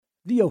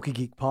The Okie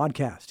Geek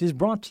podcast is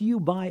brought to you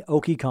by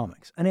Okie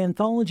Comics, an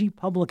anthology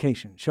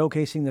publication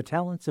showcasing the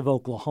talents of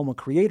Oklahoma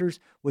creators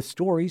with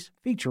stories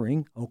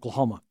featuring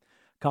Oklahoma.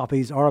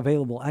 Copies are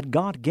available at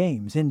Got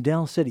Games in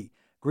Del City,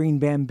 Green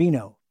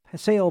Bambino,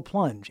 Paseo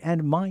Plunge,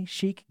 and My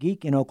Chic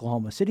Geek in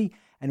Oklahoma City,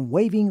 and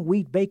Waving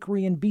Wheat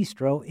Bakery and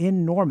Bistro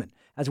in Norman,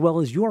 as well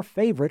as your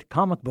favorite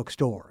comic book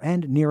store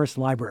and nearest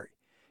library.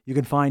 You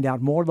can find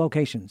out more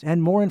locations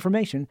and more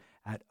information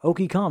at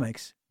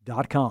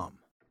okiecomics.com.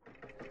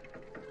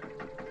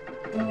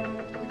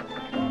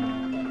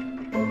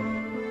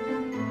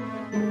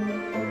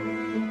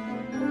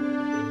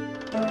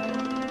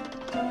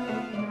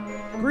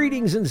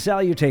 Greetings and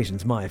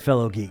salutations, my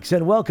fellow geeks,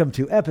 and welcome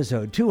to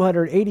episode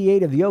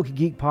 288 of the Okie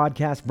Geek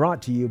podcast,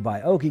 brought to you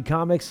by Okie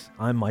Comics.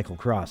 I'm Michael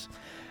Cross.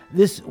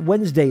 This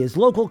Wednesday is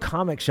Local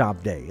Comic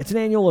Shop Day. It's an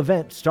annual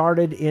event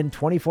started in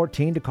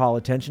 2014 to call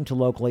attention to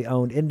locally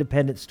owned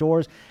independent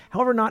stores.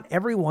 However, not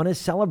everyone is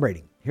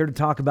celebrating. Here to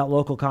talk about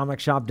Local Comic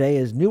Shop Day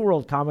is New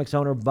World Comics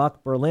owner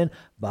Buck Berlin.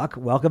 Buck,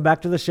 welcome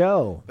back to the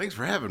show. Thanks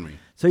for having me.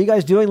 So you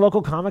guys doing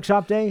Local Comic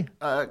Shop Day?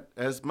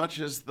 As much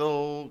as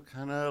they'll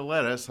kind of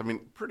let us. I mean,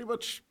 pretty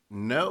much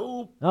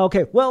no.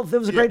 Okay, well, it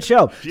was a great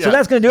show. Yeah. So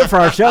that's going to do it for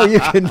our show. You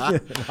can.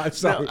 I'm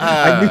sorry. No,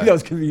 I knew that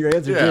was going to be your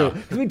answer yeah. too,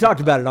 because we talked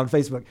about it on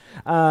Facebook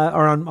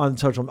or on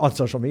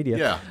social media.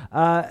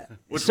 Yeah.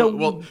 Which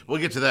we'll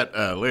get to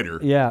that later.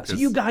 Yeah. So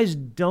you guys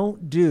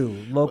don't do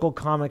Local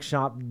Comic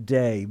Shop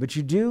Day, but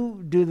you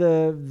do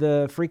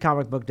the Free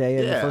Comic Book Day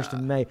and the 1st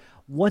of May.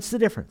 What's the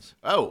difference?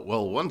 Oh,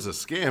 well, one's a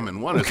scam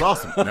and one is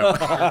awesome.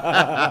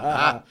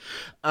 No.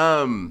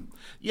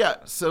 Yeah,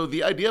 so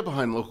the idea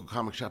behind Local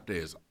Comic Shop Day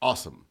is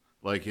awesome.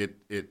 Like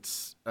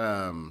it's they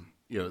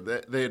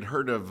had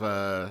heard of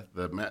I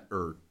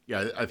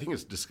think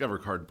it's Discover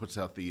Card puts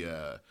out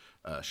the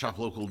Shop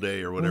Local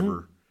Day or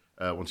whatever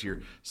once a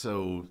year.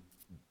 So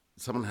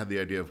someone had the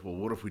idea of, well,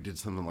 what if we did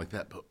something like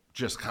that, but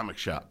just comic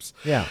shops?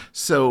 Yeah.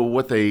 So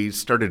what they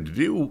started to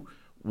do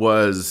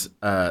was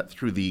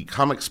through the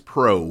Comics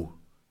Pro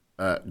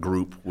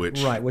group, which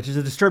is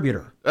a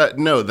distributor.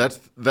 No, that's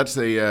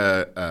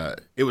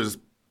it was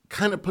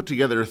kind of put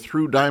together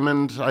through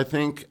Diamond, I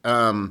think,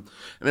 and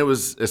it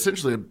was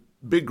essentially a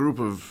big group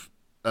of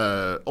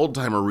old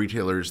timer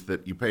retailers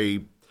that you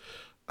pay.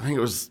 I think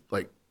it was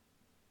like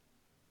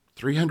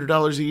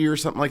 $300 a year,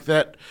 something like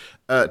that,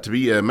 to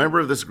be a member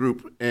of this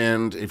group.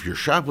 And if your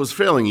shop was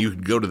failing, you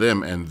could go to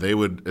them, and they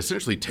would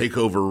essentially take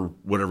over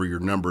whatever your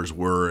numbers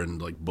were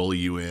and like bully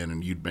you in,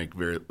 and you'd make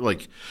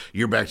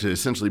you're back to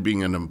essentially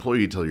being an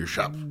employee till your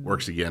shop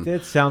works again.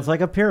 It sounds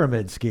like a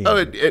pyramid scheme. Oh,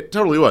 it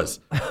totally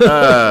was.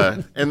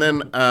 And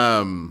then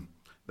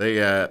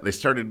they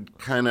started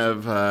kind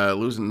of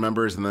losing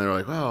members, and they're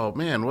like, oh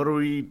man, what do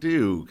we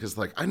do? Because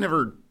I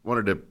never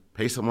wanted to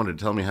pay someone to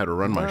tell me how to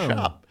run my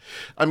shop.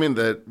 I mean,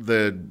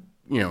 the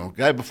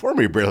guy before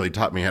me barely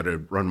taught me how to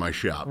run my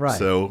shop. Right.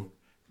 So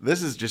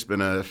this has just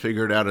been a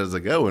figure it out as I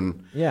go,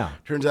 and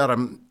turns out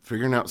I'm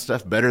figuring out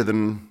stuff better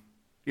than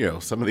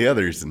some of the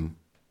others, and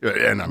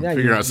I'm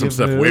figuring out some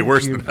stuff way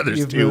worse than others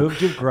you've too. You've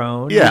moved, you've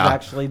grown, Yeah. You've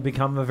actually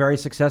become a very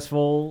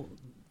successful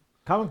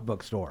comic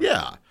book store.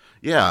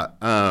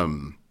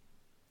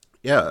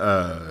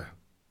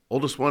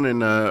 Oldest one in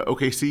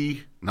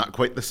OKC, not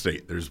quite the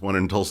state. There's one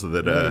in Tulsa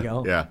that. There you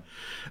go. Yeah.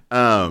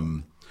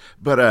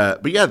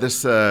 But yeah,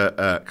 this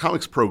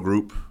Comics Pro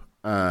group,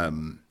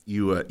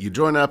 you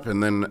join up,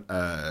 and then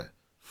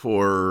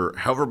for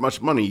however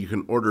much money you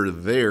can order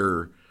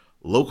their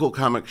Local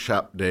Comic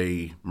Shop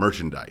Day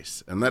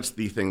merchandise, and that's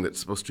the thing that's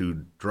supposed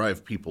to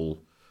drive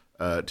people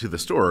to the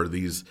store.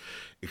 These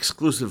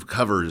exclusive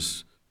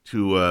covers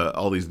to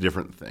all these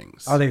different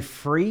things. Are they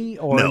free,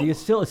 or No. are you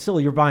still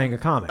you're buying a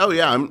comic? Oh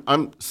yeah,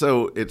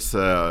 so it's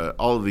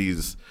all of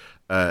these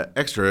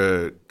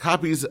extra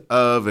copies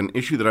of an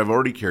issue that I've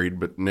already carried,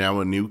 but now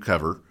a new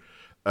cover,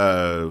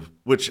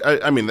 which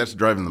I mean that's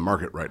driving the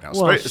market right now.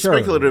 Well, sure,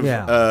 Speculative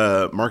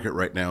yeah. market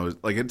right now is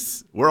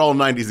we're all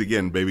 90s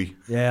again, baby.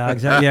 Yeah,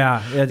 exactly.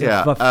 Yeah, it's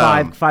Yeah,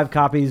 five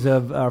copies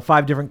of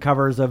 5 different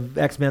covers of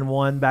X-Men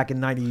 1 back in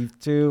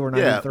 '92 or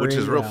 '93. Yeah, which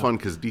is real fun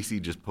because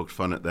DC just poked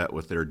fun at that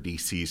with their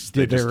DCs.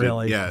 Did they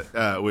really?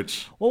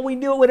 Which. Well, we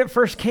knew it when it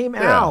first came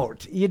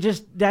out.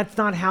 That's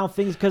not how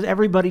things, because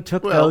everybody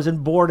took those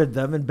and boarded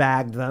them and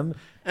bagged them.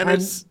 And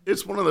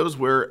it's one of those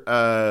where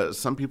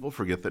some people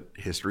forget that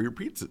history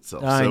repeats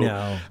itself. I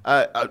know.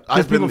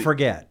 Because people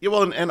forget. Yeah,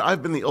 well, and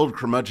I've been the old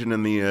curmudgeon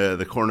in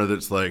the corner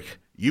that's like,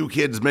 you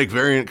kids make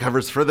variant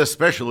covers for the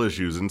special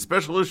issues and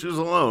special issues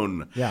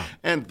alone. Yeah.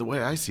 And the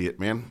way I see it,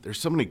 man, there's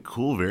so many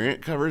cool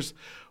variant covers.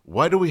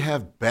 Why do we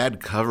have bad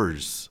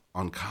covers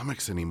on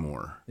comics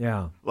anymore?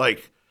 Yeah.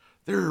 Like,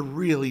 they're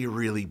really,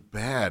 really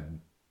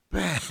bad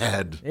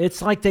bad.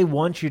 It's like they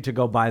want you to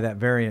go buy that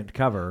variant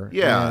cover.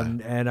 Yeah.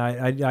 And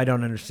I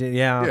don't understand.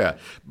 Yeah. Yeah.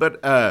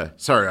 But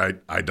sorry,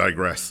 I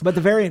digress. But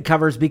the variant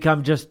covers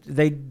become just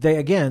they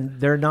again,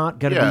 they're not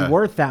going to be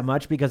worth that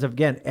much because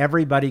again,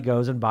 everybody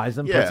goes and buys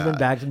them, puts them in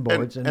bags and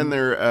boards, and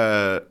they're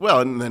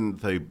and then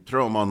they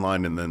throw them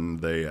online, and then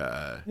they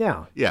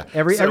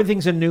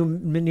everything's a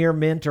near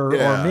mint or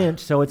mint,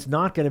 so it's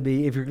not going to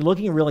be, if you're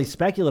looking really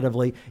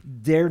speculatively,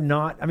 they're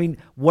not. I mean,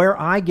 where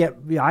I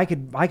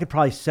could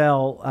probably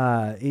sell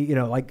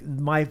like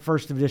my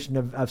first edition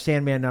of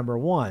Sandman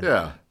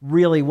 #1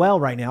 really well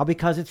right now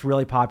because it's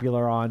really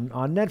popular on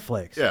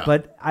Netflix. Yeah.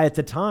 But at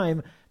the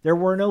time, there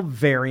were no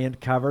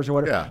variant covers or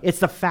whatever. Yeah. It's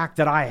the fact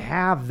that I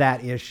have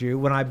that issue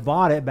when I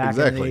bought it back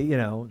in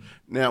the,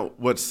 Now,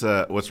 what's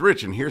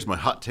rich, and here's my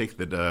hot take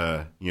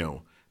that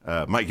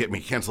might get me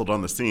canceled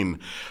on the scene.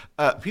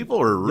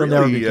 People are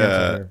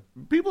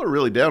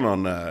really down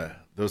on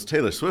those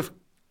Taylor Swift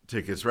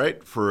tickets,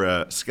 right?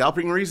 For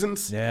scalping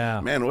reasons. Yeah.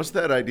 Man, what's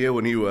that idea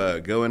when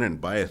you go in and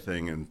buy a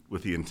thing and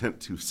with the intent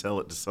to sell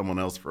it to someone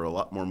else for a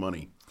lot more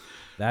money?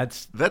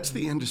 That's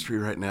the industry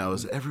right now,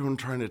 is everyone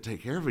trying to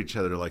take care of each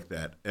other like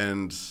that.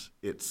 And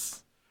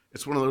it's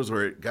one of those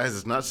where, guys,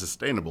 it's not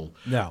sustainable.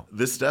 No.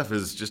 This stuff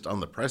is just on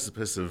the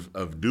precipice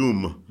of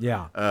doom.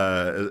 Yeah.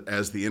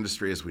 As the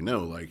industry as we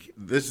know. Like,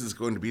 this is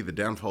going to be the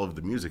downfall of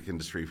the music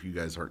industry if you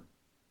guys aren't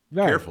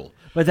careful.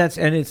 But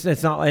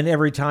it's not, and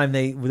every time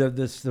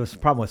this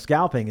problem with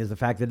scalping is the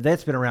fact that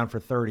that's been around for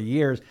 30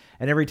 years,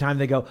 and every time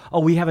they go, oh,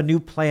 we have a new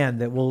plan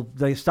that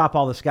they stop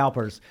all the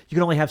scalpers. You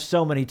can only have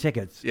so many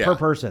tickets per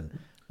person.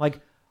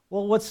 Like,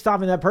 well, what's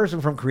stopping that person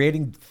from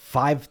creating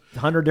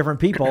 500 different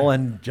people?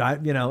 And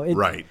that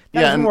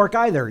doesn't work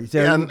either. So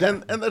and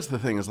that's the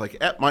thing, is like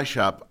at my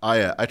shop,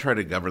 I try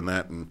to govern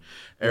that, and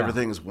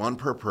everything's one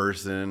per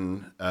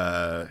person.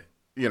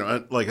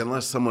 Like,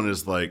 unless someone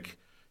is like,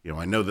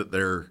 I know that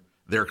they're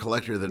a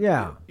collector that,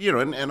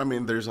 and I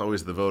mean, there's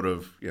always the vote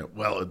of,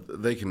 well,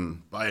 they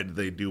can buy it,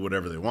 they do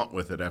whatever they want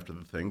with it after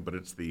the thing, but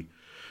it's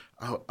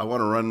I want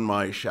to run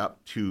my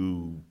shop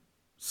to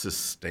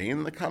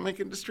sustain the comic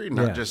industry,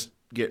 not just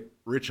get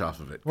rich off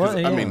of it.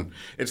 I mean,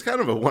 it's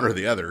kind of a one or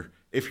the other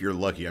if you're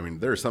lucky. I mean,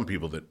 there are some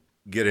people that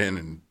get in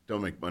and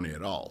don't make money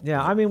at all.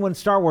 Yeah, I mean, when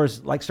Star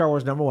Wars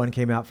 #1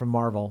 came out from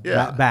Marvel,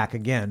 back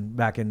in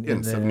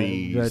the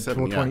 70,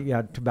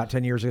 about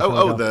 10 years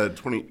ago. The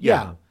 20,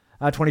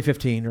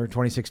 2015 or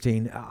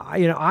 2016.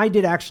 I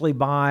did actually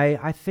buy,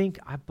 I think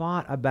I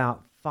bought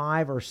about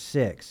 5 or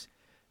 6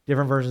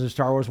 different versions of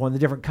Star Wars 1, the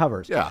different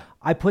covers. Yeah.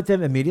 I put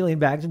them immediately in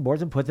bags and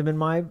boards and put them in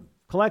my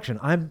collection.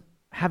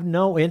 Have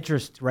no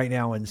interest right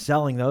now in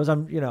selling those.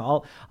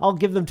 I'll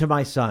give them to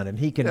my son, and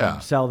he can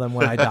sell them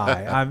when I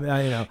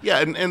die. Yeah,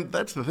 and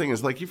that's the thing,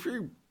 is like, if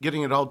you're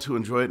getting it all to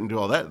enjoy it and do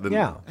all that, then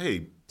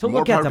hey, to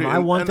look at them. I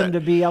want them to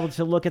be able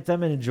to look at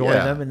them and enjoy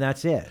them, and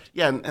that's it.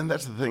 Yeah, and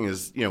that's the thing,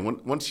 is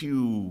once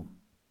you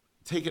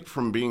take it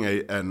from being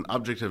an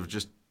object of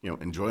just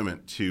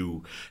enjoyment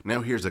to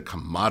now here's a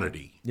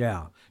commodity.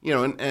 Yeah.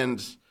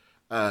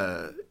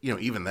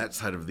 Even that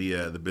side of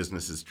the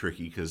business is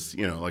tricky, because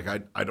like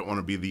I don't want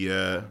to be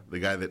the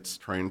guy that's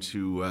trying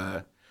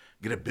to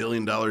get $1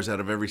 billion out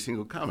of every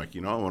single comic. I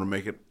want to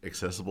make it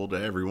accessible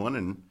to everyone,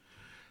 and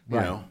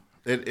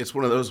it's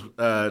one of those.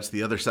 It's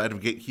the other side of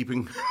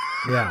gatekeeping.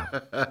 Yeah,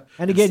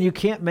 and again, you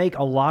can't make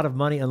a lot of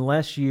money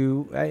unless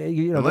you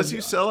unless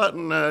you sell out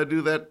and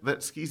do that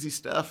skeezy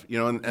stuff.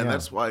 And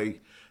that's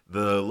why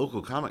the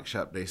local comic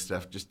shop day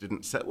stuff just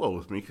didn't set well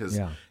with me, because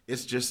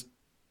it's just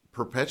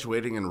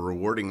perpetuating and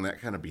rewarding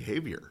that kind of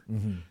behavior.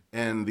 Mm-hmm.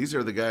 And these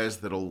are the guys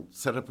that'll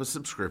set up a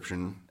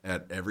subscription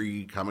at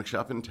every comic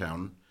shop in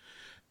town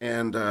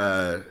and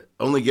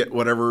only get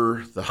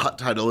whatever the hot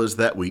title is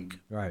that week.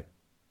 Right.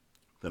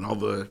 Then all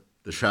the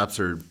shops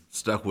are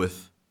stuck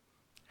with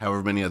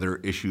however many other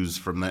issues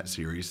from that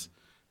series,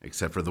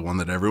 except for the one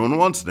that everyone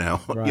wants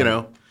now,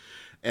 right.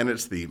 And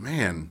it's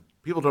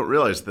people don't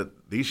realize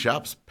that these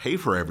shops pay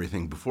for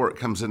everything before it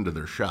comes into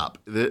their shop.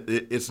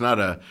 It's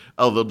not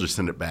they'll just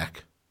send it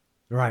back.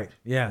 Right.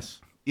 Yes.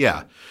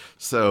 Yeah.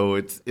 So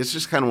it's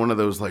just kind of one of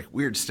those like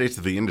weird states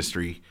of the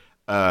industry.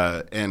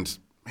 And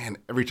man,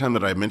 every time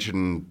that I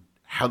mention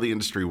how the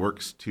industry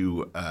works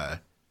to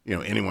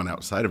anyone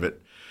outside of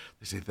it,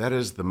 they say that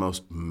is the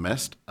most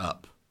messed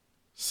up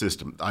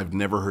system. I've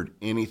never heard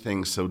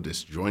anything so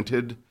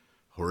disjointed,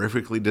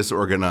 horrifically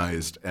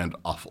disorganized, and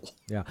awful.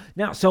 Yeah.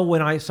 Now, so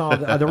when I saw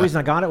the reason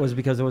I got it was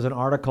because there was an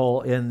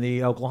article in the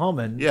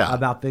Oklahoman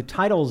about the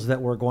titles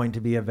that were going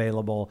to be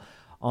available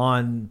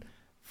on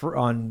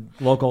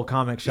local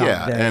comic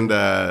shop day. And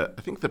I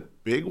think the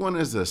big one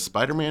is a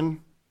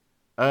Spider-Man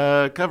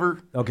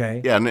cover.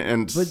 Okay. Yeah,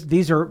 and but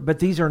these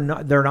are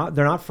not they're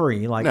not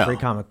free like Free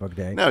Comic Book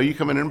Day. No, you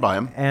come in and buy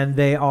them. And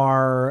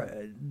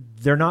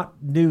they're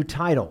not new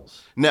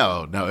titles.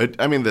 No.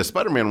 The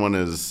Spider-Man one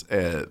is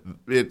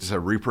it's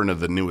a reprint of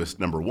the newest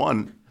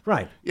 #1.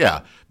 Right.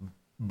 Yeah,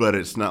 but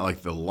it's not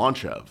like the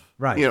launch of.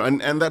 Right.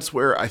 And that's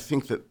where I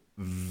think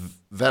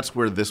that's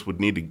where this would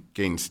need to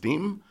gain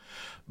steam.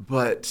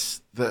 But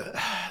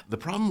the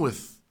problem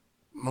with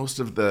most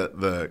of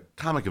the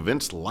comic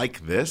events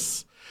like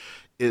this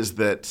is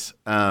that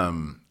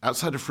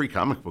outside of Free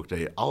Comic Book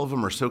Day, all of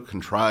them are so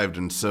contrived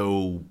and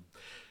so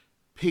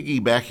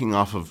piggybacking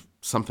off of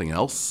something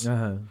else.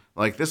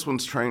 Like this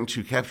one's trying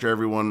to capture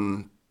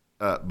everyone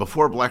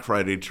before Black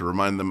Friday to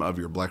remind them of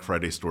your Black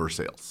Friday store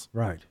sales.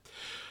 Right.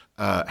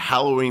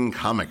 Halloween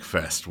Comic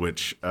Fest,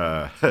 which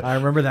I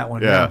remember that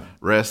one. yeah,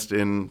 rest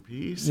in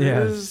pieces.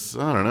 Yes.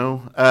 I don't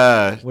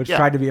know. Which yeah,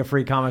 tried to be a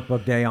free comic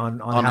book day on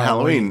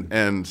Halloween.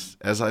 And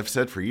as I've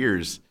said for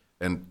years,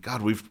 and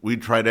God, we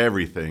tried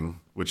everything,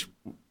 which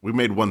we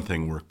made one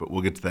thing work, but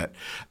we'll get to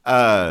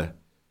that.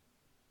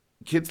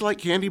 Kids like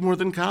candy more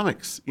than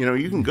comics. You know,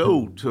 you can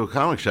go to a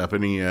comic shop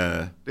any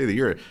day of the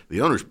year.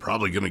 The owner's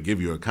probably going to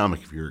give you a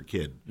comic if you're a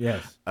kid.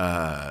 Yes.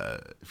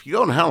 If you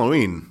go on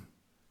Halloween,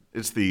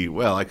 it's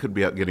I could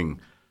be out getting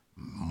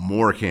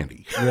more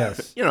candy.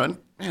 Yes. You know, and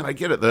man, I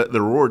get it.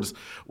 The reward's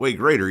way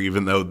greater,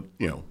 even though,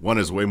 you know, one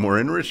is way more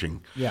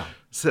enriching. Yeah.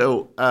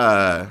 So,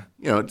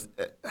 you know,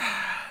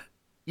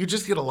 you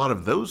just get a lot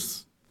of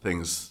those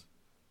things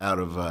out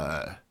of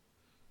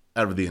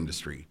the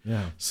industry.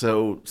 Yeah.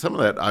 So some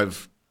of that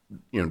I've,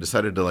 you know,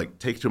 decided to like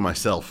take to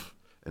myself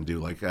and do.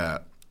 Like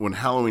when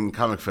Halloween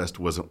Comic Fest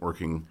wasn't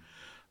working,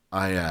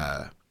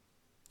 I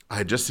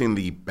had just seen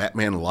the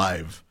Batman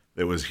Live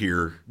that was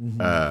here. You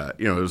know,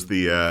 it was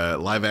the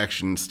live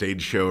action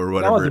stage show or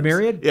whatever. Oh, the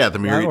Myriad? Yeah, the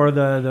Myriad. Or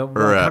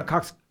the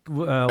Cox.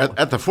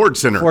 At the Ford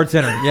Center. Ford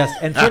Center, yes.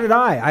 And so did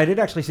I. I did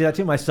actually see that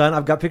too. My son,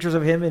 I've got pictures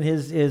of him in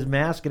his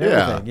mask and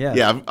everything. Yeah.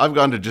 Yeah, I've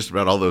gone to just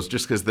about all those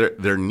just because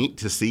they're neat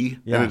to see.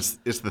 Yeah. And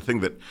it's the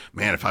thing that,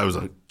 man, if I was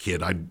a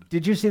kid,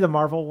 Did you see the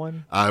Marvel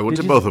one? I went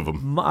to both of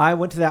them. I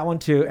went to that one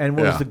too. And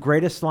what was Yeah. the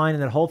greatest line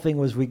in that whole thing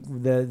was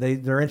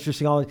they're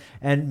introducing all,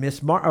 and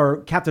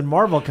Captain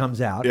Marvel comes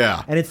out.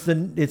 Yeah. And it's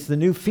the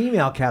new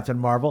female Captain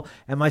Marvel.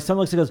 And my son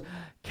looks and goes,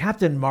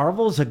 Captain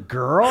Marvel's a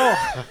girl?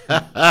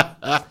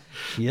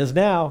 She is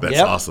now. That's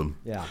Yep. awesome.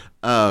 Yeah.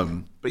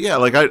 But yeah,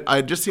 like I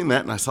had just seen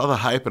that and I saw the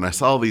hype and I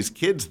saw all these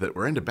kids that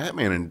were into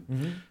Batman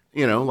and,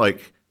 you know,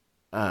 like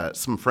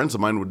some friends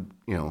of mine would,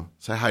 you know,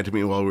 say hi to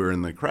me while we were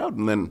in the crowd.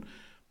 And then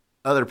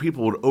other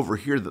people would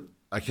overhear that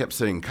I kept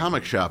saying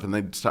comic shop and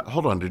they'd stop.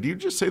 Hold on. Did you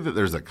just say that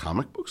there's a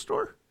comic book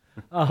store?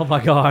 Oh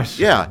my gosh.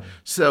 Yeah.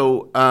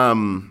 So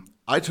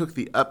I took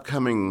the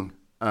upcoming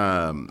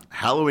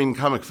Halloween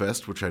Comic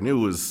Fest, which I knew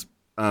was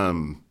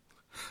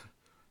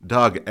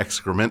dog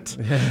excrement.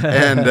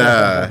 And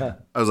I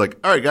was like,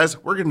 all right, guys,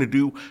 we're going to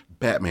do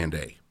Batman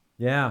Day.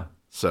 Yeah.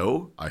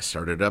 So I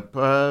started up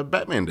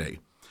Batman Day.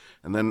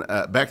 And then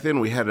back then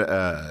we had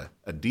a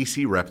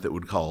DC rep that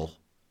would call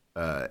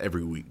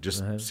every week,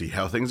 just see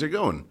how things are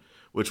going,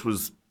 which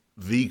was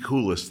the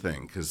coolest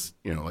thing. Because,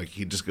 you know, like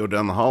he'd just go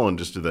down the hall and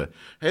just do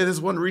hey, this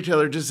one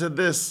retailer just said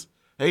this.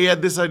 Hey, you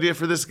had this idea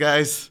for this,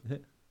 guys.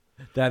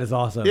 That is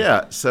awesome.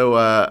 Yeah. So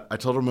I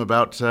told him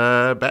about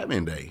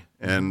Batman Day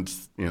and,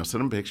 you know,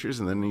 sent him pictures.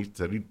 And then he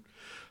said he'd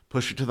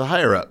push it to the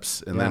higher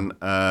ups. And then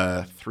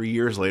 3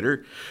 years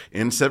later,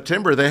 in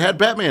September, they had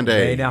Batman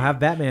Day. They now have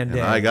Batman Day.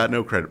 And I got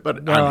no credit.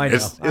 But No, I I mean,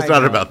 know. it's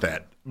not about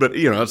that. But,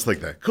 you know, it's like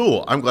that.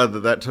 Cool. I'm glad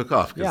that took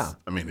off. Because, Yeah.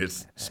 I mean,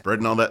 it's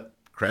spreading all that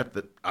crap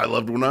that I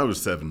loved when I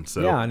was 7.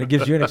 So Yeah, and it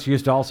gives you an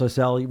excuse to also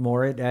sell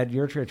more at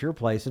your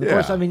place. And of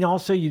course, I mean,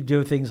 also you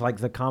do things like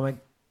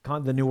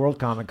the New World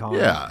Comic Con.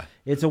 Yeah.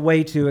 It's a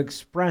way to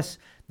express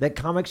that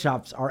comic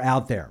shops are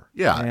out there.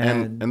 Yeah,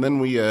 and then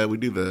we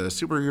do the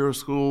superhero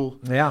school.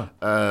 Yeah.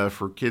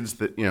 For kids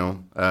that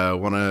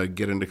want to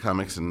get into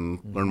comics and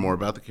learn more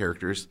about the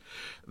characters.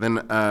 Then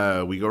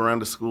we go around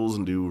to schools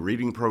and do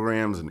reading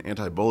programs and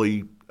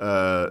anti-bully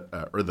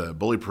or the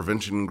bully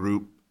prevention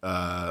group.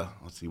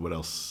 Let's see what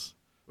else.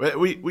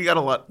 We got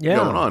a lot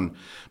going on,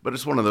 but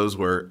it's one of those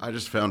where I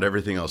just found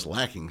everything else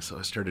lacking, so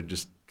I started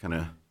just kind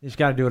of. You just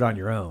got to do it on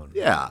your own.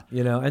 Yeah.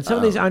 You know, and some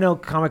of these, I know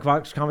comic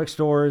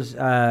stores,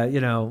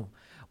 you know,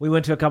 we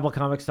went to a couple of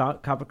comic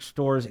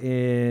stores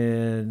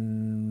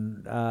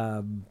in,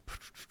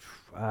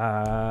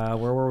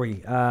 where were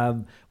we?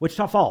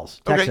 Wichita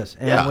Falls, Texas.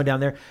 Okay. And went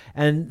down there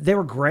and they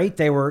were great.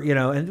 They were, you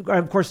know, and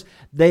of course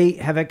they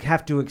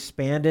have to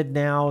expanded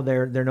now.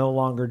 They're no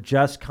longer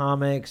just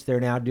comics. They're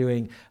now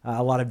doing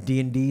a lot of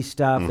D&D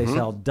stuff. They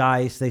sell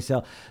dice.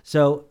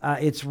 So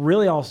it's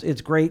really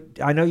it's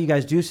great. I know you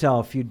guys do sell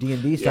a few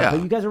D&D stuff,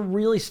 but you guys are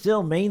really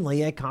still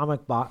mainly a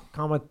comic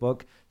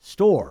book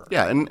store.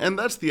 Yeah. And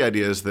that's the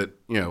idea is that,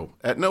 you know,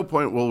 at no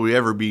point will we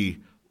ever be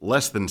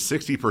less than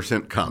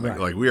 60% comic. Right.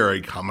 Like we are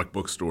a comic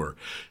book store.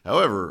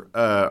 However,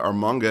 our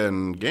manga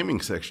and gaming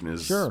section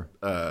is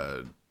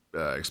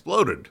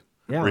exploded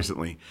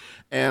recently.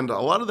 And a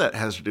lot of that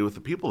has to do with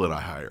the people that I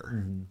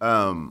hire.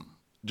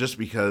 Just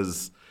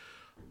because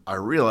I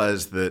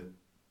realized that,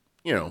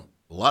 you know,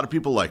 a lot of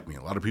people like me.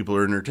 A lot of people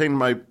are entertained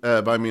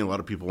by me. A lot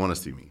of people want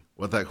to see me.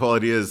 What that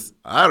quality is,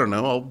 I don't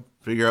know. I'll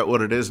figure out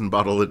what it is and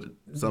bottle it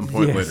at some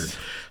point later.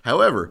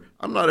 However,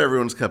 I'm not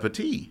everyone's cup of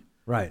tea.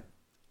 Right.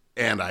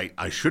 And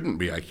I shouldn't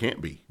be. I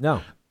can't be.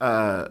 No.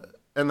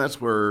 And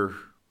that's where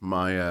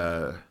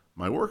my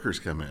workers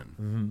come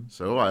in.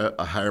 So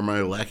I hire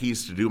my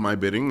lackeys to do my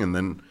bidding, and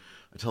then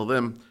I tell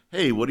them,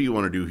 hey, what do you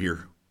want to do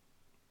here?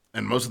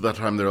 And most of the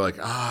time they're like,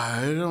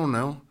 I don't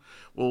know.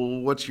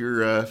 Well, what's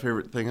your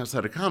favorite thing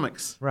outside of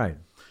comics? Right.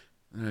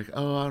 And they're like,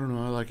 oh, I don't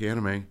know. I like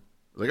anime.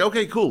 Like,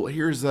 okay, cool.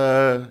 Here's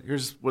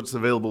what's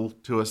available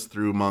to us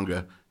through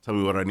manga. Tell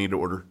me what I need to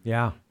order.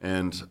 Yeah.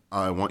 And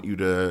I want you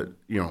to,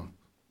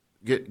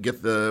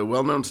 get the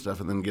well-known stuff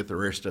and then get the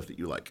rare stuff that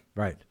you like.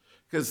 Right.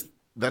 Because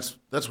that's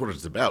what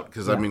it's about.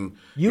 Because, I mean...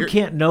 You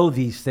can't know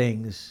these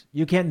things.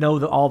 You can't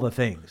know all the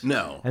things.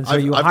 No. And so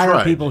I've hire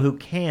tried. people who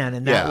can,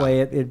 and that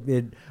way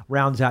it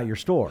rounds out your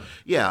store.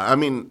 Yeah, I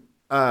mean,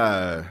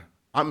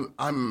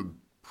 I'm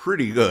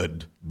pretty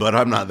good, but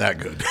I'm not that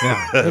good.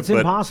 Yeah, it's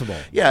impossible.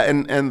 Yeah,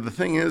 and the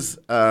thing is,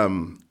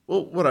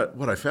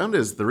 what I found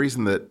is the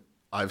reason that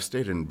I've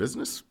stayed in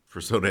business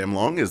for so damn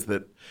long is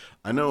that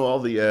I know all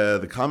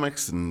the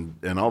comics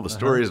and all the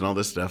stories and all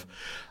this stuff.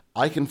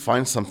 I can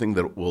find something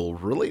that will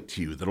relate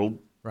to you, that'll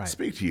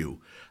speak to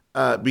you,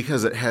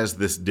 because it has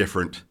this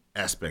different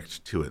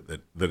aspect to it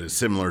that is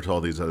similar to all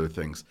these other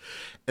things.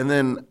 And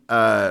then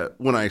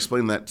when I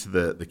explain that to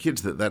the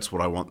kids that's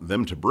what I want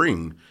them to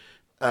bring,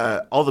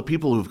 all the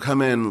people who've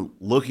come in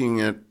looking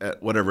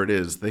at whatever it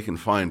is, they can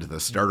find the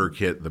starter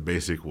kit, the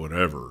basic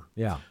whatever.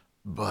 Yeah.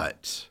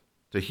 But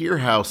to hear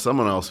how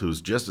someone else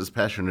who's just as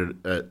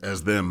passionate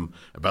as them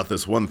about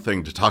this one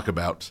thing to talk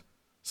about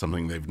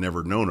something they've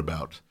never known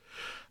about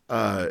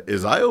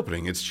is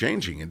eye-opening. It's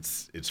changing.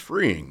 It's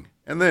freeing.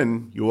 And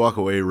then you walk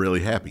away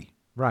really happy.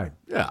 Right.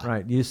 Yeah.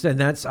 Right. You said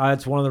that's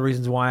one of the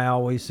reasons why I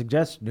always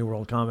suggest New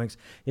World Comics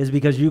is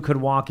because you could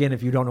walk in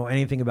if you don't know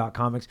anything about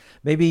comics.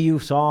 Maybe you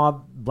saw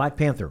Black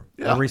Panther,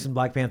 a recent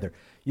Black Panther.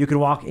 You could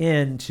walk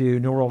into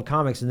New World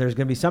Comics and there's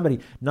going to be somebody,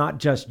 not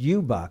just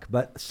you, Buck,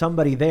 but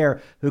somebody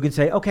there who can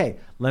say, okay,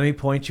 let me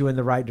point you in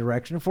the right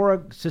direction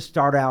to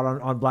start out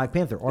on Black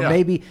Panther. Or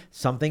maybe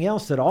something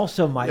else that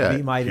also might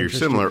interest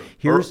similar. you.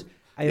 Here's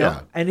I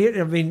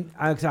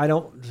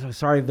don't.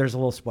 Sorry if there's a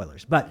little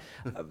spoilers, but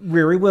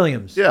Riri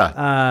Williams,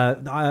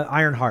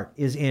 Ironheart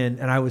is in,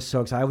 and I was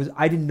so excited.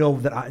 I didn't know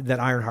that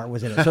Ironheart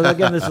was in it. So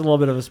again, this is a little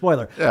bit of a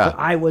spoiler. Yeah. So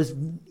I was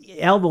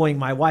elbowing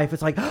my wife.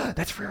 It's like,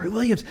 that's Riri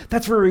Williams.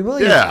 That's Riri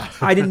Williams. Yeah.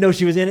 I didn't know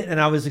she was in it, and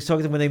I was so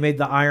excited when they made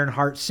the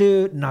Ironheart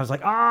suit, and I was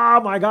like,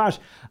 oh my gosh.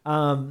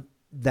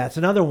 That's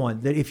another one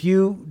that if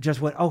you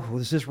just went, oh,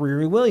 this is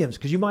Riri Williams,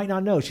 because you might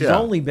not know. She's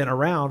only been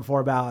around for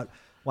about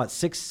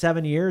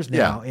 6-7 years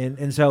now. Yeah.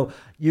 And so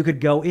you could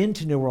go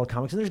into New World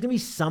Comics and there's going to be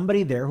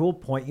somebody there who will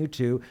point you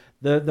to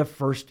the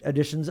first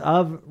editions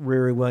of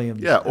Riri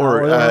Williams. Yeah.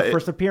 Or the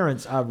first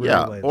appearance of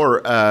Riri Williams.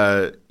 Or,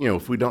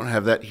 if we don't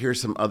have that, here's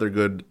some other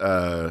good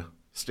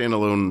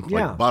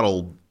standalone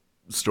bottle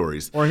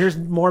stories. Or here's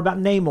more about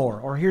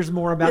Namor. Or here's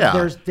more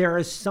about, there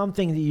is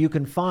something that you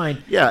can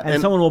find. Yeah.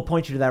 And someone will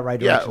point you to that right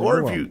direction. Yeah.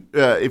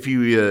 Or if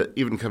you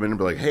even come in and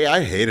be like, hey,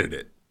 I hated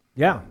it.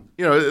 Yeah.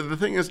 The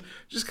thing is,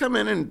 just come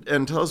in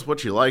and tell us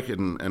what you like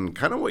and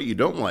kind of what you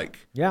don't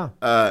like. Yeah.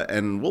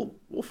 And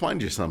we'll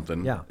find you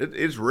something. Yeah.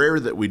 It's rare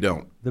that we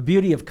don't. The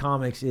beauty of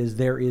comics is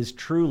there is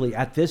truly,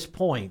 at this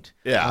point,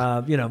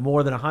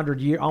 more than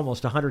 100 years,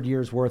 almost 100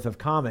 years worth of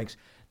comics,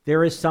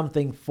 there is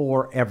something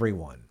for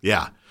everyone.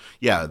 Yeah.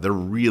 Yeah, there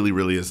really,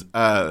 really is.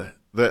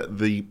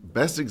 The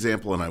best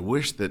example, and I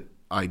wish that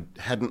I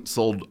hadn't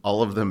sold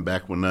all of them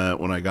back when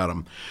I got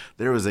them,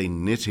 there was a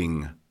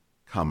knitting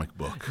comic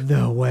book.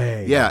 No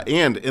way. Yeah,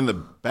 and in the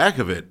back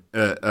of it,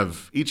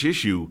 of each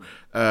issue,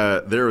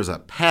 there was a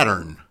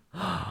pattern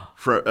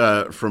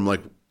from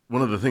like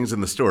one of the things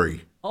in the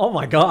story. Oh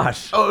my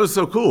gosh. Oh, it was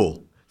so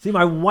cool. See,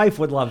 my wife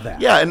would love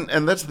that. Yeah,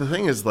 and that's the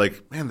thing is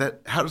like, man,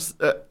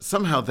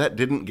 somehow that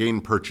didn't gain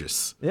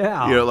purchase.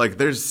 Yeah. Like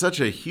there's such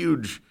a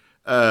huge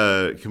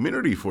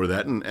community for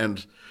that,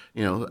 and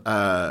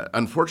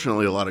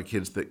unfortunately, a lot of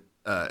kids that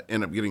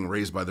end up getting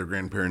raised by their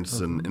grandparents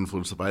and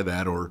influenced by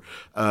that, or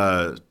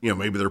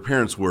maybe their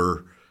parents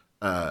were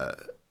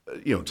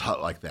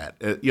taught like that.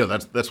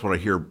 That's what I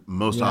hear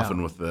most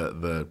often with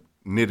the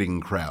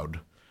knitting crowd.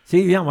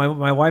 See, yeah,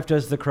 my wife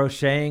does the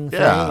crocheting thing,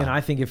 and I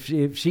think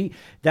if she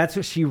that's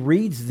what she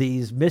reads,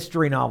 these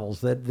mystery novels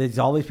that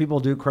all these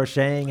people do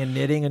crocheting and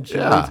knitting, and she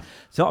reads.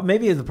 So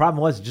maybe the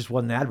problem was it just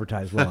wasn't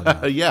advertised well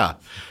enough.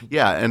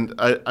 yeah, and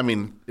I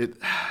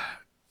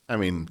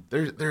mean,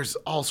 there's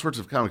all sorts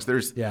of comics.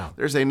 There's a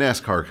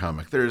NASCAR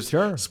comic. There's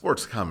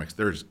sports comics.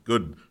 There's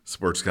good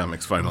sports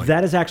comics. Finally,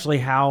 that is actually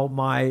how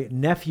my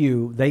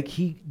nephew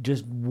he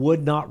just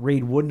would not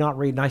read,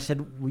 and I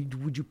said,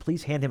 would you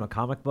please hand him a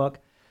comic book?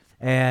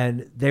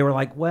 And they were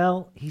like,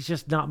 well, he's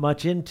just not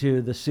much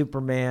into the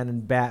Superman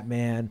and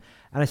Batman.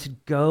 And I said,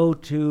 go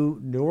to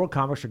New World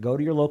Comics or go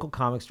to your local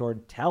comic store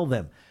and tell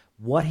them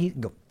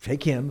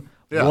take him.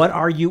 Yeah. What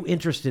are you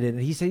interested in?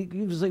 And he said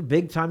he was like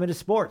big time into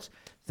sports.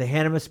 They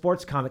hand him a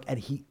sports comic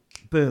and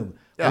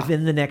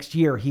within the next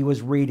year, he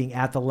was reading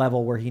at the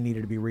level where he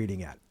needed to be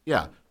reading at.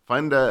 Yeah.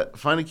 Find a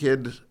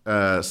kid,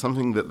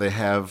 something that they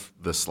have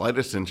the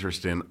slightest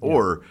interest in,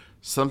 or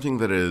something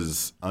that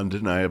is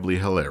undeniably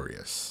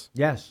hilarious.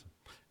 Yes.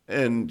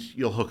 And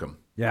you'll hook them.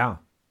 Yeah.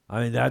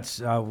 I mean, that's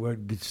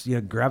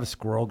grab a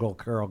Squirrel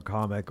Girl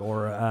comic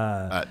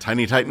or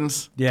Tiny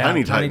Titans. Yeah,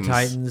 Tiny Tiny Titans.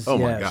 Titans. Oh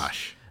my yes.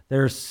 gosh.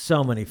 There's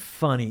so many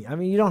funny. I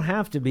mean, you don't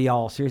have to be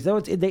all serious. Though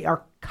they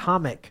are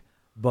comic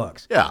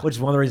books. Yeah. Which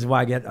is one of the reasons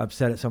why I get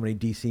upset at so many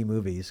DC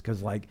movies,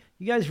 because like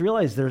you guys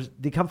realize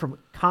they come from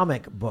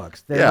comic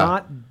books. They're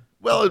not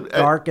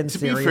dark and to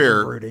serious be fair,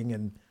 and brooding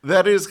and.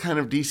 That is kind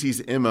of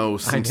DC's MO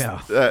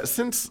I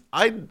since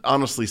I'd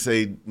honestly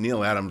say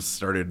Neil Adams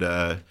started,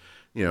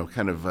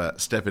 kind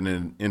of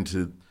stepping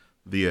into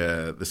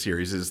the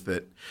series, is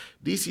that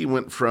DC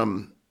went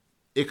from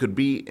it could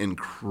be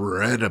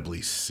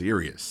incredibly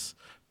serious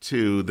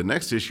to the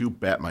next issue,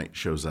 Batmite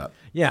shows up.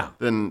 Yeah.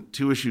 Then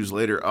 2 issues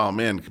later, oh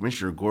man,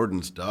 Commissioner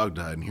Gordon's dog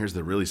died, and here's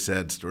the really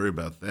sad story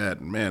about that.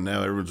 And man,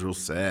 now everyone's real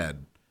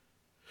sad.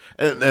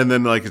 And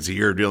then like it's a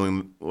year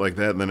dealing like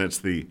that, and then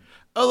it's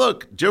oh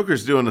look,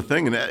 Joker's doing a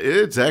thing, and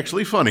it's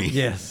actually funny.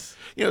 Yes.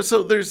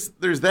 So there's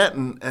that,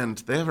 and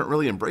they haven't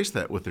really embraced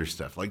that with their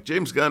stuff. Like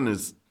James Gunn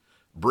is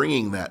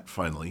bringing that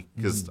finally,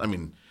 because I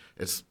mean,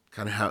 it's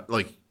kind of how,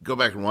 like, go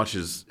back and watch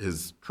his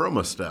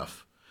Troma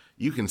stuff.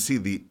 You can see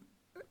the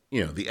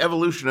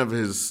evolution of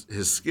his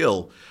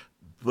skill,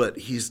 but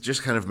he's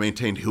just kind of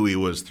maintained who he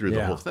was through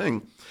the whole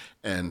thing.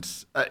 And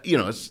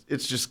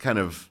it's just kind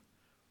of,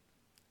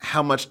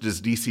 how much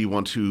does DC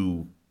want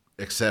to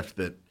accept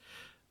that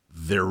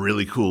they're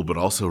really cool, but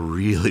also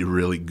really,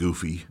 really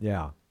goofy?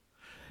 Yeah.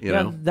 You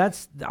know?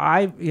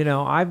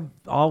 I've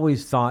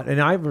always thought,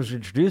 and I was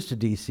introduced to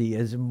DC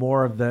as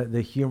more of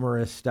the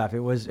humorous stuff. It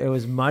was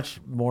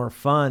much more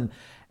fun,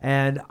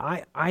 and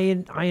I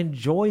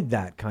enjoyed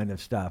that kind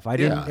of stuff. I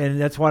didn't, and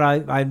that's what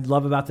I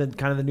love about the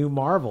kind of the new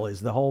Marvel.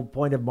 Is the whole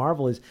point of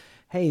Marvel is,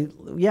 hey,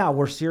 yeah,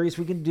 we're serious.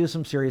 We can do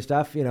some serious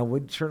stuff.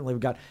 We've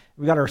got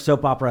our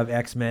soap opera of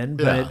X-Men,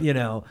 but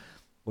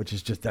which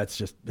is that's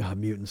just a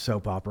mutant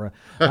soap opera.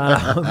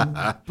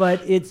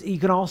 But you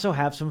can also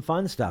have some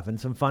fun stuff and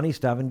some funny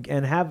stuff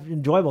and have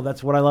enjoyable.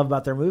 That's what I love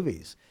about their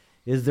movies,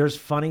 is there's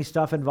funny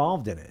stuff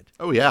involved in it.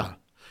 Oh yeah.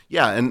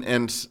 Yeah. And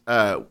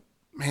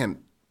man,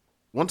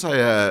 once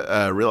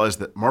I realized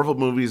that Marvel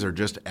movies are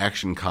just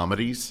action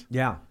comedies.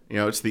 Yeah.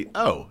 It's the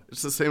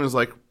same as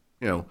like,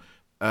 when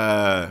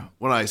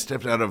I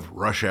stepped out of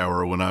Rush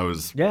Hour when I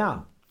was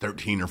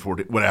 13 or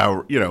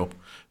 14,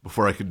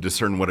 before I could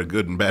discern what a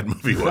good and bad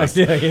movie was.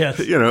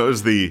 Yes. It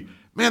was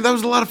man, that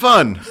was a lot of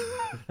fun.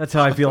 That's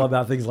how I feel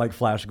about things like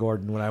Flash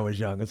Gordon when I was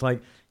young. It's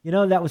like,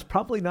 that was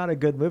probably not a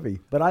good movie,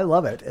 but I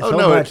love it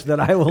much that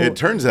I will. It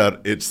turns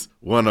out it's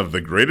one of the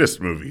greatest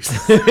movies.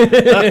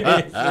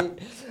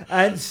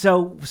 And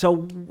so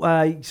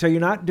you're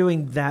not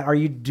doing that. Are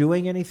you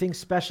doing anything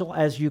special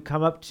as you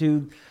come up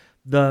to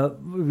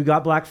we've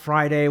got Black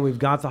Friday, we've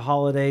got the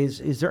holidays.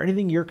 Is there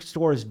anything your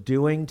store is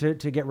doing to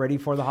get ready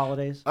for the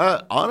holidays?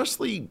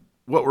 Honestly,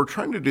 what we're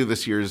trying to do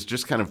this year is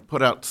just kind of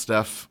put out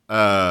stuff, put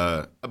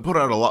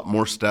out a lot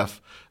more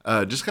stuff,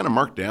 just kind of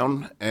marked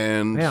down,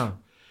 and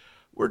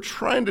we're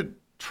trying to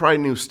try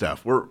new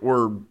stuff.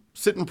 We're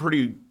sitting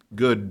pretty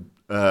good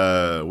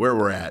where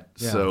we're at,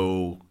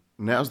 so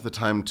now's the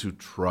time to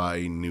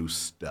try new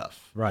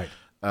stuff. Right.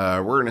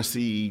 We're going to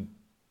see,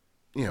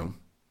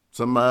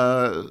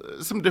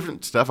 some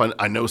different stuff.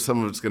 I know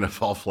some of it's going to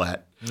fall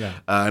flat. Yeah.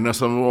 I know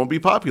some of it won't be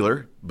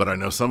popular, but I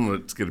know some of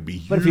it's going to be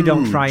huge. But if you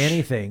don't try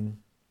anything,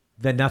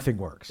 then nothing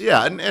works.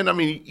 Yeah, and I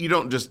mean, you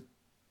don't just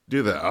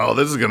do that. Oh,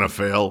 this is going to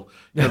fail.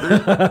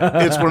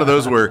 It's one of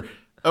those where,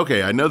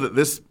 okay, I know that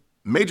this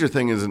major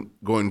thing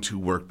isn't going to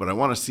work, but I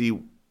want to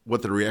see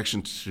what the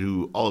reaction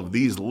to all of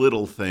these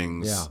little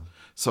things,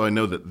 so I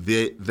know that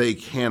they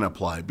can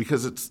apply,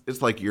 because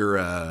it's like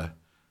your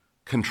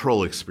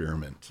control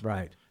experiment,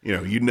 right?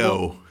 Well,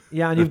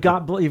 and you've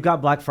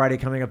got Black Friday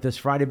coming up this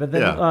Friday, but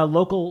then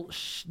local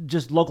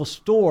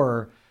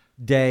store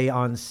day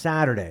on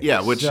Saturday.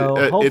 Yeah, which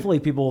hopefully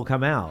people will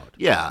come out.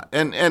 Yeah,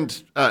 and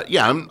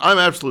I'm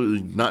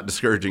absolutely not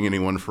discouraging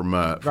anyone from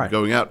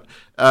going out.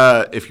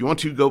 If you want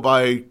to go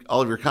buy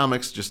all of your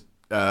comics, just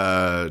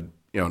and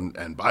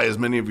buy as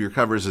many of your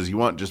covers as you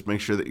want. Just make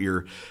sure that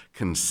you're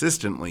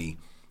consistently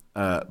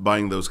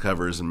buying those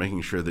covers and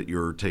making sure that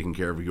you're taking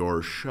care of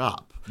your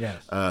shop.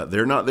 Yes.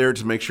 They're not there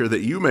to make sure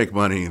that you make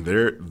money.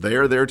 They're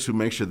there to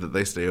make sure that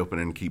they stay open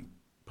and keep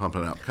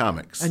pumping out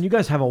comics. And you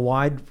guys have a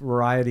wide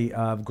variety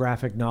of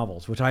graphic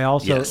novels, which I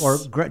also,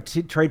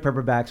 trade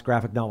paperbacks,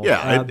 graphic novels.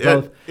 Yeah,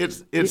 both.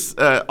 It's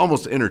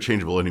almost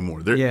interchangeable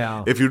anymore.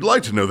 If you'd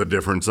like to know the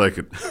difference, I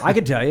could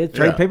tell you.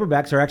 Trade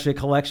paperbacks are actually a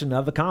collection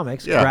of the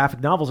comics. Yeah. Graphic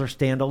novels are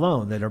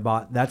standalone that are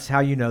bought. That's how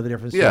you know the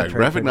difference. Yeah,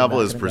 graphic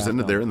novel is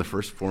presented there in the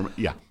first form.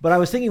 Yeah. But I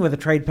was thinking with the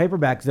trade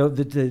paperbacks, though,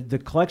 the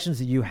collections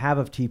that you have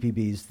of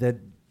TPBs that.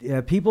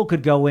 People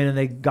could go in and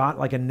they got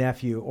like a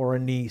nephew or a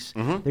niece.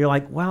 Mm-hmm. They're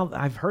like, well,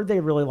 I've heard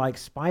they really like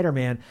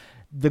Spider-Man.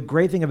 The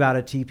great thing about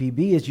a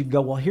TPB is you can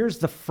go, well, here's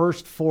the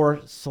first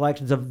 4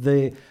 selections of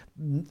the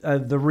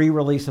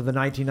re-release of the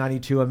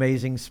 1992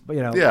 Amazing.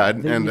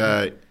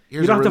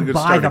 here's don't a really have to good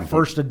buy the starting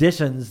first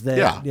editions that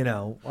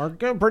are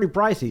pretty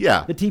pricey.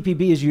 Yeah. The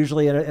TPB is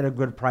usually at a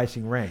good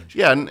pricing range.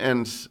 Yeah,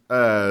 and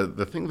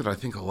the thing that I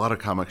think a lot of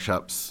comic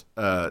shops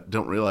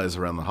don't realize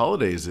around the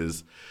holidays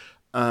is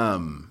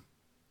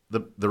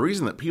the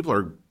reason that people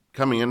are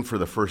coming in for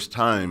the first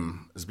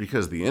time is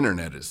because the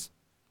internet is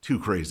too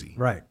crazy.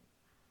 Right.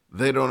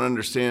 They don't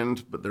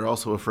understand, but they're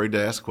also afraid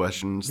to ask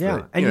questions. Yeah,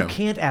 that, and you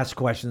can't ask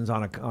questions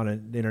on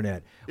an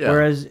internet. Yeah.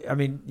 Whereas, I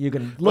mean, you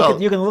can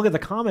look at the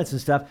comments and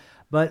stuff,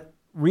 but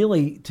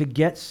really, to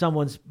get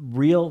someone's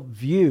real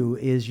view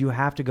is you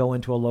have to go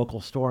into a local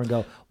store and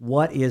go,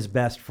 what is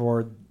best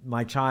for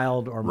my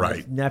child or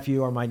my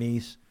nephew or my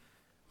niece?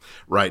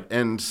 Right,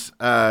 and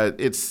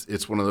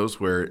it's one of those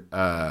where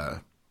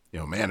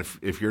man,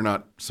 if you're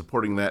not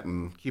supporting that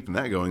and keeping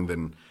that going,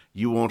 then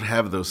you won't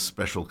have those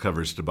special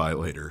covers to buy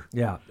later.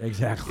 Yeah,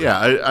 exactly.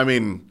 Yeah, I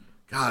mean,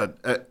 God,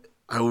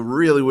 I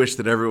really wish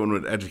that everyone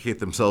would educate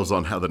themselves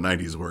on how the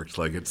 90s worked.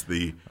 Like it's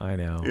I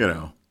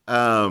know.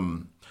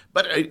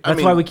 But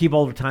that's why we keep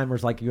older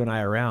timers like you and I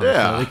around.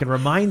 Yeah. So we can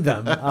remind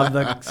them of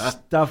the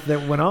stuff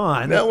that went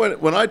on. Now,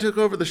 when I took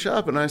over the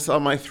shop and I saw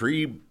my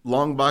 3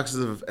 long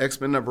boxes of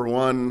X-Men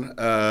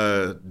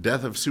 #1,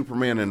 Death of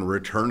Superman, and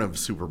Return of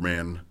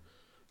Superman,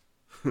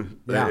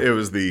 it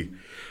was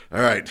all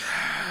right,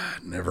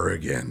 never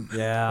again.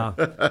 Yeah.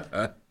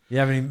 You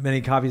have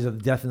many copies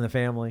of Death in the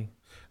Family?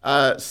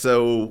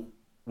 So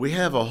we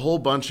have a whole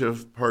bunch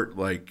of part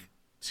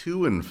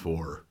 2 and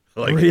 4.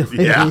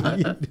 Really?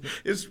 Yeah.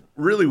 It's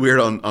really weird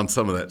on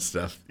some of that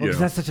stuff. Well,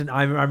 that's such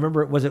I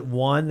remember, was it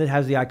 1 that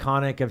has the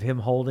iconic of him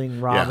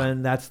holding Robin?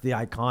 Yeah. That's the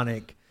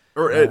iconic.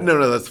 Or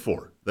no, that's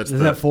 4. Is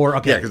that 4?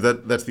 Okay. Yeah,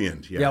 because that's the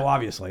end. Yeah, well,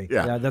 obviously.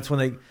 Yeah. That's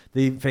when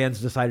the fans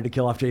decided to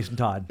kill off Jason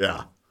Todd.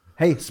 Yeah.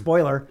 Hey,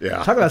 spoiler.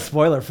 Yeah. Talk about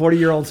spoiler.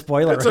 40-year-old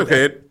spoiler. It's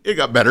okay. It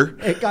got better.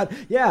 It got,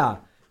 yeah.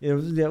 It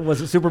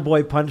was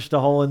Superboy punched a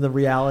hole in the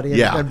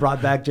reality and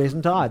brought back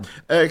Jason Todd.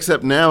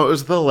 Except now it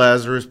was the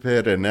Lazarus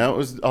Pit, and now it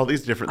was all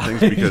these different things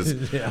because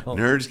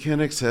nerds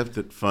can't accept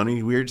that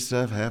funny, weird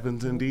stuff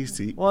happens in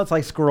DC. Well, it's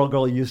like Squirrel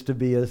Girl used to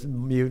be a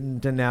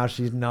mutant, and now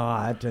she's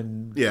not.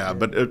 And yeah,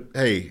 but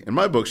hey, in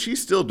my book, she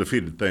still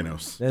defeated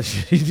Thanos.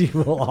 She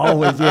will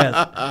always,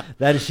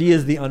 yes. She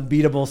is the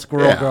unbeatable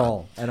Squirrel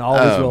Girl, and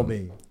always will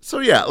be. So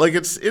yeah,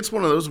 it's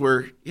one of those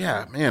where,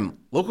 man,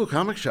 local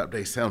comic shop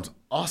day sounds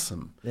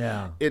awesome.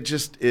 Yeah. It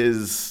just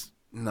is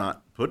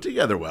not put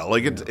together well.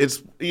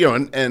 It's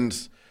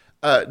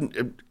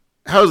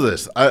how's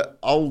this?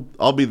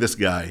 I'll be this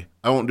guy.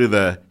 I won't do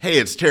the, hey,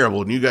 it's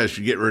terrible and you guys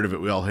should get rid of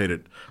it. We all hate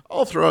it.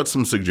 I'll throw out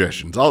some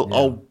suggestions.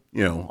 I'll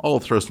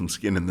throw some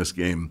skin in this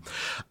game.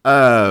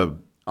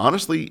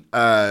 Honestly,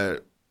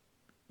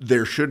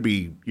 there should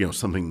be,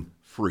 something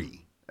free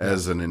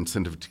as an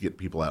incentive to get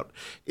people out.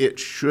 It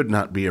should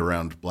not be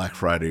around Black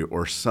Friday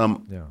or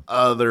some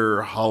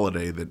other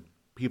holiday that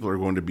people are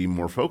going to be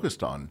more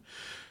focused on,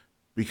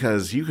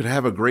 because you could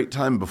have a great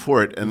time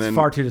before it, and then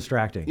far too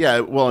distracting.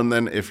 Yeah, well, and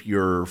then if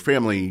your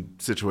family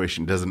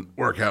situation doesn't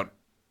work out,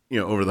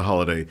 over the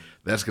holiday,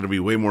 that's going to be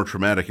way more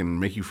traumatic and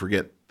make you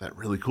forget that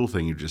really cool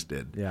thing you just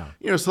did. Yeah.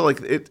 So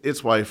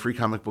it's why Free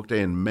Comic Book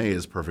Day in May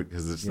is perfect,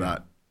 because it's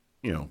not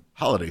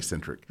holiday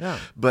centric. Yeah.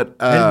 But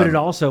it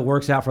also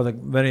works out for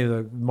many of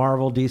the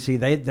Marvel,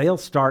 DC. They'll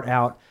start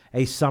out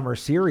a summer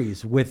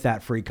series with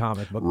that free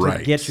comic book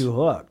to get you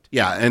hooked.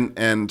 Yeah,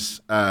 and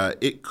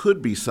it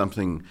could be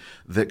something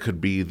that could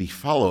be the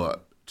follow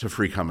up to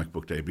Free Comic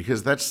Book Day,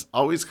 because that's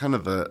always kind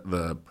of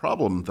the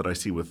problem that I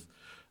see with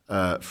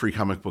Free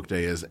Comic Book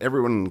Day is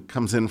everyone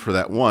comes in for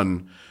that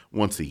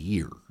once a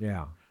year.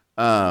 Yeah.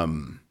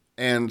 And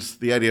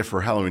the idea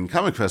for Halloween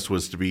Comic Fest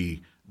was to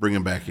bring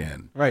them back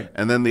in. Right.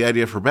 And then the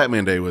idea for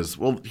Batman Day was,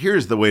 well,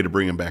 here's the way to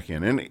bring them back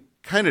in. And it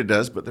kind of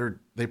does, but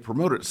they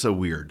promote it so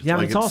weird.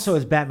 Yeah, it's also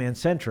as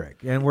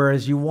Batman-centric. And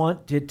whereas you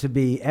want it to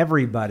be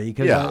everybody,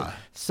 because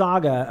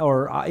Saga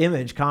or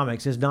Image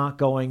Comics is not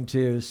going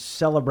to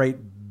celebrate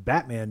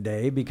Batman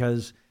Day,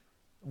 because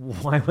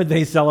why would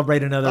they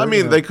celebrate another? I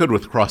mean, they could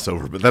with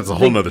crossover, but that's a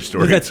whole nother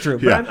story. That's true.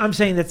 But I'm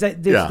saying it's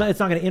not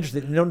going to interest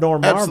it, nor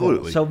Marvel.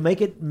 Absolutely. So make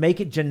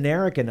it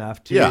generic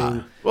enough to.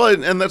 Yeah. Well,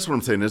 and that's what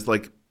I'm saying is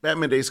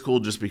Batman Day's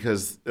cool just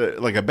because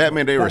like a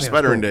Batman Day or a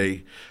Spider-Man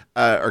Day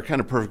are kind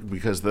of perfect,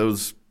 because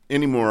those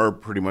anymore are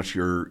pretty much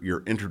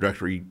your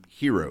introductory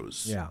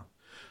heroes. Yeah.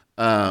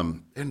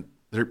 And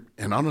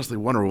honestly,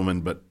 Wonder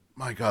Woman, but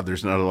my God,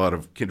 there's not a lot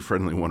of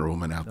kid-friendly Wonder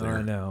Woman out there.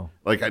 I know.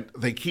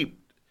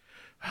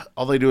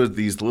 All they do is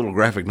these little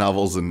graphic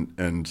novels and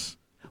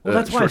well,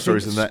 that's why I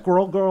think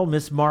Squirrel Girl,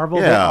 Miss Marvel.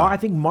 Yeah. I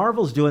think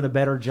Marvel's doing a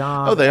better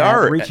job. Oh, they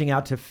are reaching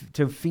out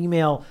to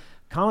female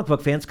comic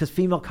book fans, because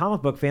female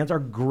comic book fans are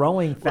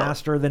growing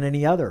faster than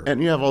any other.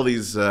 And you have all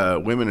these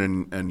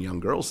women and young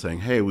girls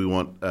saying, "Hey, we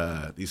want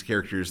these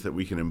characters that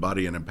we can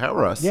embody and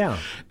empower us." Yeah.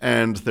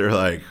 And they're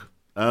like,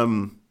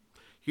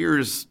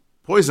 "Here's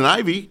Poison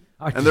Ivy."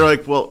 And they're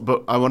like, well,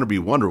 but I want to be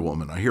Wonder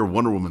Woman. I hear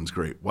Wonder Woman's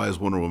great. Why is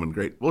Wonder Woman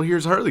great? Well,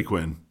 here's Harley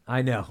Quinn.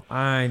 I know.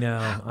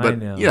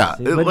 But, yeah.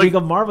 But you go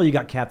Marvel, you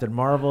got Captain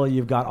Marvel.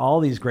 You've got all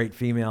these great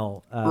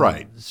female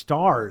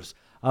stars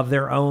of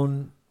their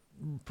own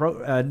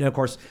and of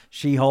course,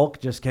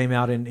 She-Hulk just came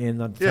out in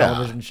the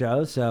television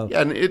show. So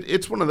yeah, and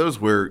it's one of those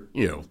where,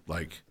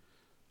 like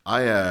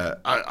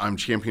I'm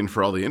champion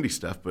for all the indie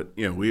stuff, but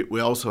we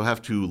also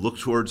have to look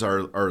towards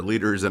our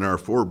leaders and our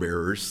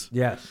forebearers.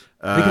 Yes,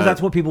 because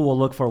that's what people will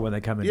look for when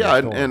they come in. Yeah,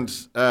 and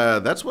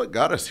that's what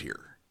got us here.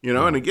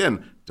 And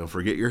again, don't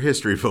forget your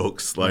history,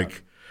 folks.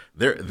 Like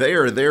they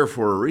are there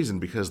for a reason,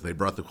 because they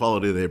brought the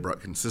quality, they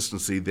brought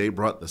consistency, they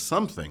brought the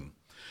something.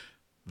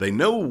 They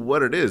know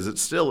what it is.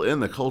 It's still in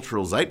the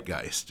cultural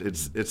zeitgeist.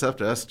 It's up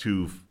to us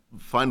to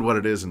find what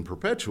it is and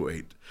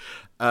perpetuate.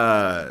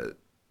 And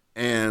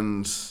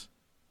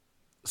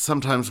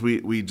sometimes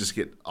we just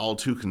get all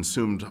too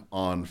consumed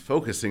on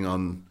focusing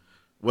on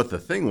what the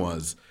thing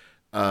was,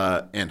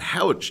 and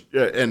how it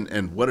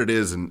and what it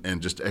is,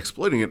 and just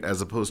exploiting it,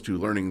 as opposed to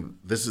learning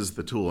this is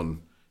the tool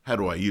and how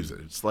do I use it.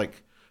 It's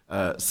like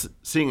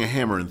seeing a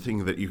hammer and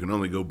thinking that you can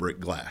only go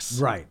break glass.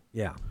 Right.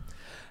 Yeah.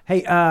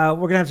 Hey,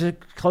 we're gonna have to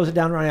close it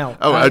down right now.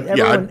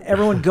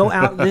 Everyone, go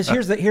out.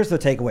 Here's the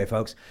takeaway,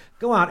 folks.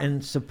 Go out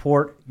and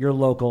support your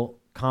local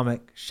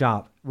comic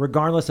shop,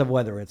 regardless of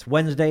whether it's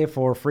Wednesday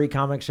for Free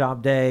Comic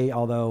Shop Day,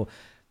 although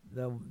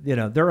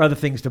there are other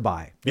things to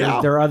buy. There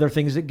are other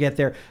things that get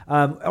there.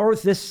 Or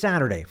this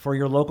Saturday for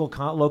your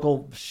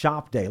local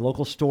shop day,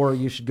 local store.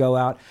 You should go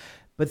out.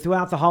 But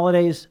throughout the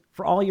holidays,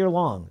 for all year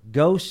long,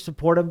 go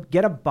support them.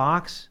 Get a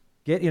box.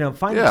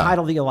 Find a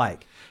title that you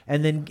like.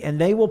 And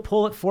they will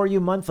pull it for you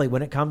monthly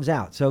when it comes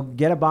out. So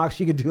get a box.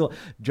 You could do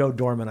Joe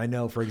Dorman, I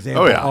know, for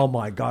example. Oh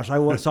my gosh,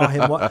 I saw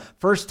him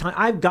first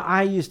time.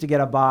 I used to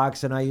get a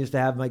box, and I used to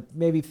have like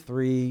maybe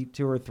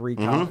two or three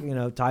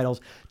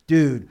titles.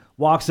 Dude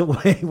walks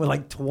away with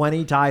like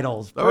 20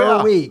 titles for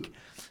a week.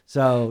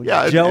 So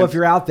Joe, if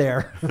you're out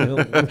there,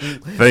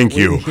 thank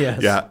you.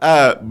 Yes.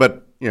 Yeah,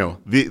 but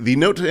the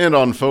note to end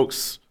on,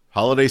 folks.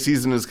 Holiday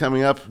season is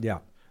coming up. Yeah.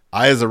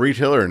 I, as a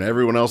retailer, and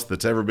everyone else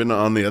that's ever been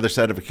on the other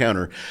side of a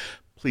counter,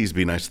 please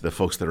be nice to the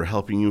folks that are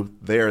helping you.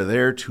 They are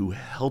there to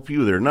help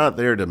you. They're not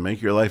there to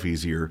make your life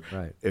easier.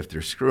 Right. If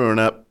they're screwing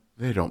up,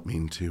 they don't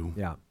mean to.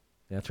 Yeah,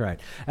 that's right.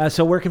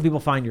 So where can people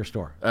find your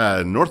store?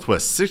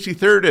 Northwest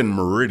 63rd and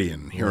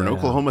Meridian here in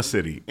Oklahoma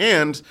City.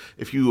 And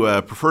if you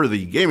prefer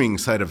the gaming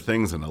side of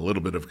things and a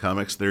little bit of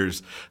comics,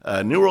 there's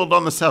New World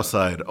on the South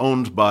Side,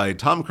 owned by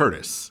Tom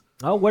Curtis.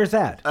 Oh, where's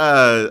that?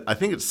 I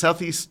think it's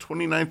Southeast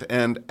 29th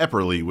and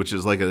Epperly, which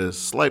is like a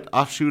slight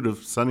offshoot of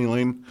Sunny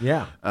Lane.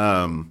 Yeah.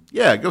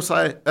 Go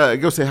say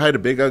hi to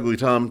Big Ugly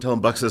Tom. Tell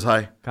him Buck says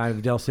hi. Kind of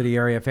the Del City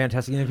area.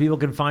 Fantastic. And if people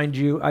can find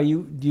you, how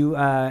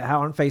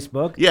on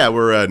Facebook? Yeah,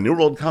 we're New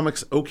World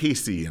Comics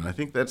OKC, and I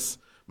think that's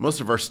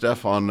most of our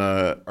stuff on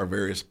our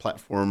various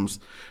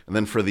platforms. And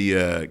then for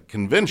the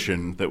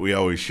convention that we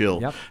always shill,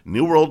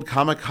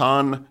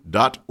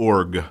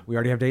 newworldcomiccon.org. We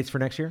already have dates for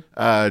next year?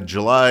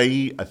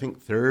 July, I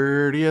think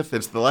 30th.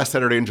 It's the last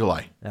Saturday in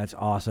July. That's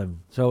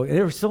awesome. So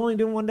they're still only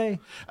doing one day?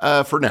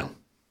 For now.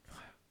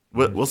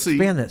 We'll see.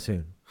 Expand that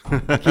soon.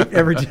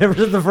 Ever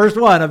since the first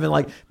one, I've been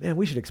like, man,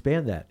 we should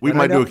expand that. We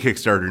might do a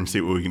Kickstarter and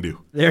see what we can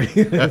do. There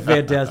you go.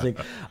 Fantastic.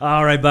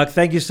 All right, Buck,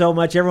 thank you so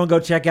much. Everyone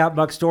go check out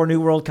Buck's store, New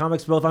World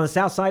Comics, both on the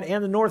south side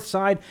and the north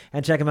side,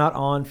 and check them out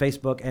on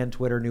Facebook and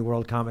Twitter, New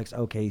World Comics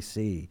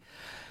OKC.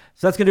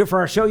 So that's going to do it for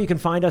our show. You can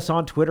find us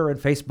on Twitter and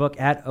Facebook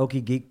at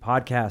Okie Geek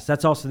Podcast.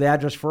 That's also the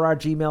address for our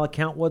Gmail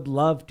account. Would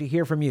love to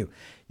hear from you.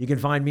 You can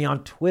find me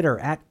on Twitter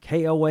at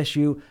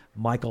KOSU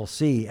Michael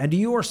C. And do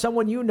you or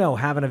someone you know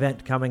have an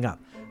event coming up?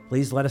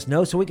 Please let us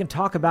know so we can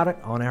talk about it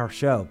on our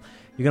show.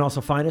 You can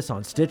also find us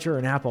on Stitcher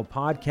and Apple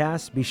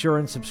Podcasts. Be sure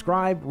and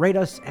subscribe, rate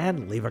us,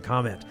 and leave a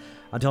comment.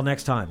 Until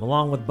next time,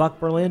 along with Buck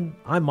Berlin,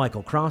 I'm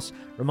Michael Cross,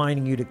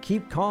 reminding you to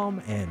keep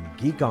calm and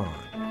geek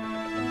on.